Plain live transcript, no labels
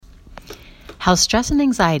How stress and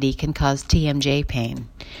anxiety can cause TMJ pain.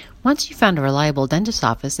 Once you found a reliable dentist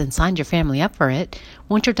office and signed your family up for it,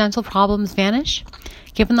 won't your dental problems vanish?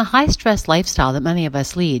 Given the high-stress lifestyle that many of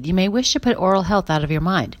us lead, you may wish to put oral health out of your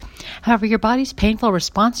mind. However, your body's painful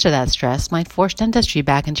response to that stress might force dentistry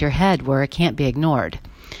back into your head where it can't be ignored.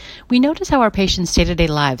 We notice how our patients' day-to-day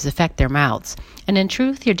lives affect their mouths, and in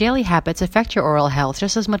truth, your daily habits affect your oral health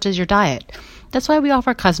just as much as your diet. That's why we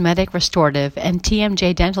offer cosmetic, restorative, and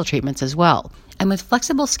TMJ dental treatments as well. And with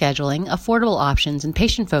flexible scheduling, affordable options, and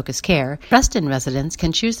patient-focused care, Reston residents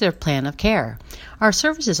can choose their plan of care. Our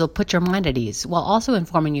services will put your mind at ease while also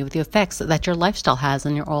informing you of the effects that your lifestyle has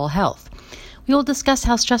on your oral health. We will discuss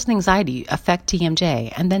how stress and anxiety affect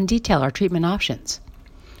TMJ and then detail our treatment options.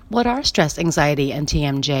 What are stress, anxiety, and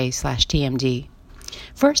TMJ/TMD?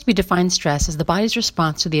 First, we define stress as the body's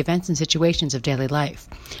response to the events and situations of daily life.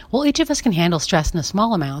 While each of us can handle stress in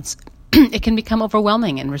small amounts, it can become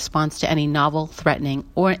overwhelming in response to any novel, threatening,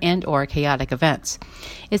 or chaotic events.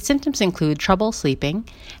 Its symptoms include trouble sleeping,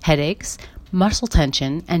 headaches, muscle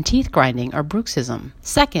tension, and teeth grinding or bruxism.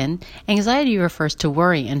 Second, anxiety refers to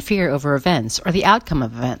worry and fear over events or the outcome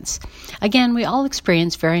of events. Again, we all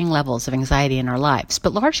experience varying levels of anxiety in our lives,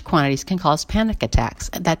 but large quantities can cause panic attacks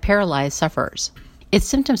that paralyze sufferers. Its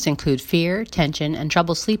symptoms include fear, tension, and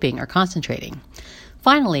trouble sleeping or concentrating.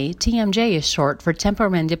 Finally, TMJ is short for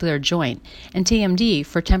temporomandibular joint, and TMD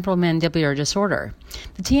for temporomandibular disorder.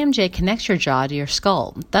 The TMJ connects your jaw to your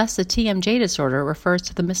skull. Thus, the TMJ disorder refers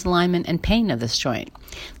to the misalignment and pain of this joint.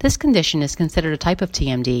 This condition is considered a type of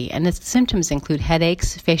TMD, and its symptoms include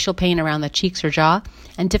headaches, facial pain around the cheeks or jaw,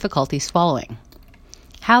 and difficulty swallowing.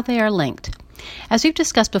 How they are linked. As we've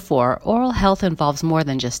discussed before, oral health involves more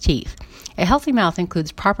than just teeth. A healthy mouth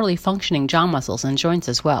includes properly functioning jaw muscles and joints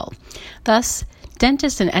as well. Thus,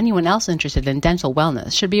 dentists and anyone else interested in dental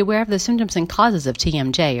wellness should be aware of the symptoms and causes of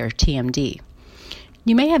TMJ or TMD.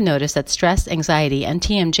 You may have noticed that stress, anxiety, and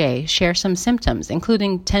TMJ share some symptoms,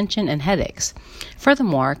 including tension and headaches.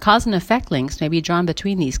 Furthermore, cause and effect links may be drawn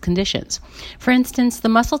between these conditions. For instance, the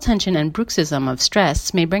muscle tension and bruxism of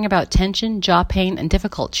stress may bring about tension, jaw pain, and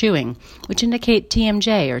difficult chewing, which indicate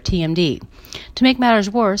TMJ or TMD. To make matters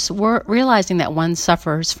worse, realizing that one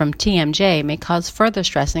suffers from TMJ may cause further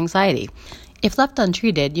stress and anxiety. If left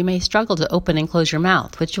untreated, you may struggle to open and close your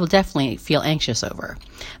mouth, which you will definitely feel anxious over.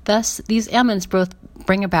 Thus, these ailments both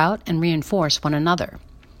bring about and reinforce one another.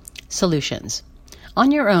 Solutions. On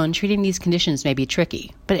your own, treating these conditions may be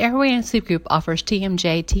tricky, but Airway and Sleep Group offers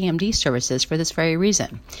TMJ/TMD services for this very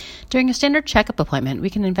reason. During a standard checkup appointment, we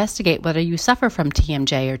can investigate whether you suffer from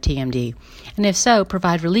TMJ or TMD, and if so,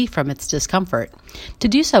 provide relief from its discomfort. To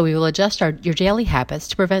do so, we will adjust your daily habits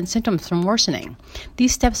to prevent symptoms from worsening.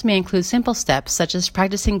 These steps may include simple steps such as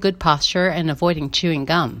practicing good posture and avoiding chewing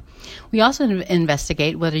gum. We also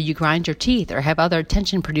investigate whether you grind your teeth or have other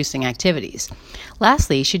tension-producing activities.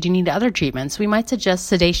 Lastly, should you need other treatments, we might suggest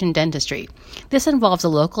sedation dentistry. This involves a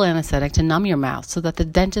local anesthetic to numb your mouth so that the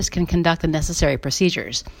dentist can conduct the necessary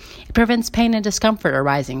procedures. It prevents pain and discomfort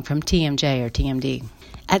arising from TMJ or TMD.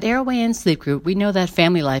 At Airway and Sleep Group, we know that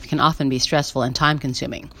family life can often be stressful and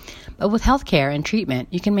time-consuming. But with health care and treatment,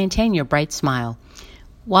 you can maintain your bright smile.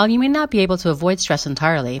 While you may not be able to avoid stress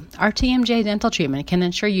entirely, our TMJ dental treatment can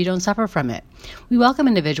ensure you don't suffer from it. We welcome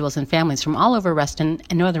individuals and families from all over Reston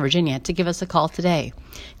and Northern Virginia to give us a call today.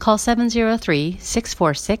 Call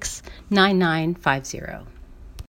 703-646-9950.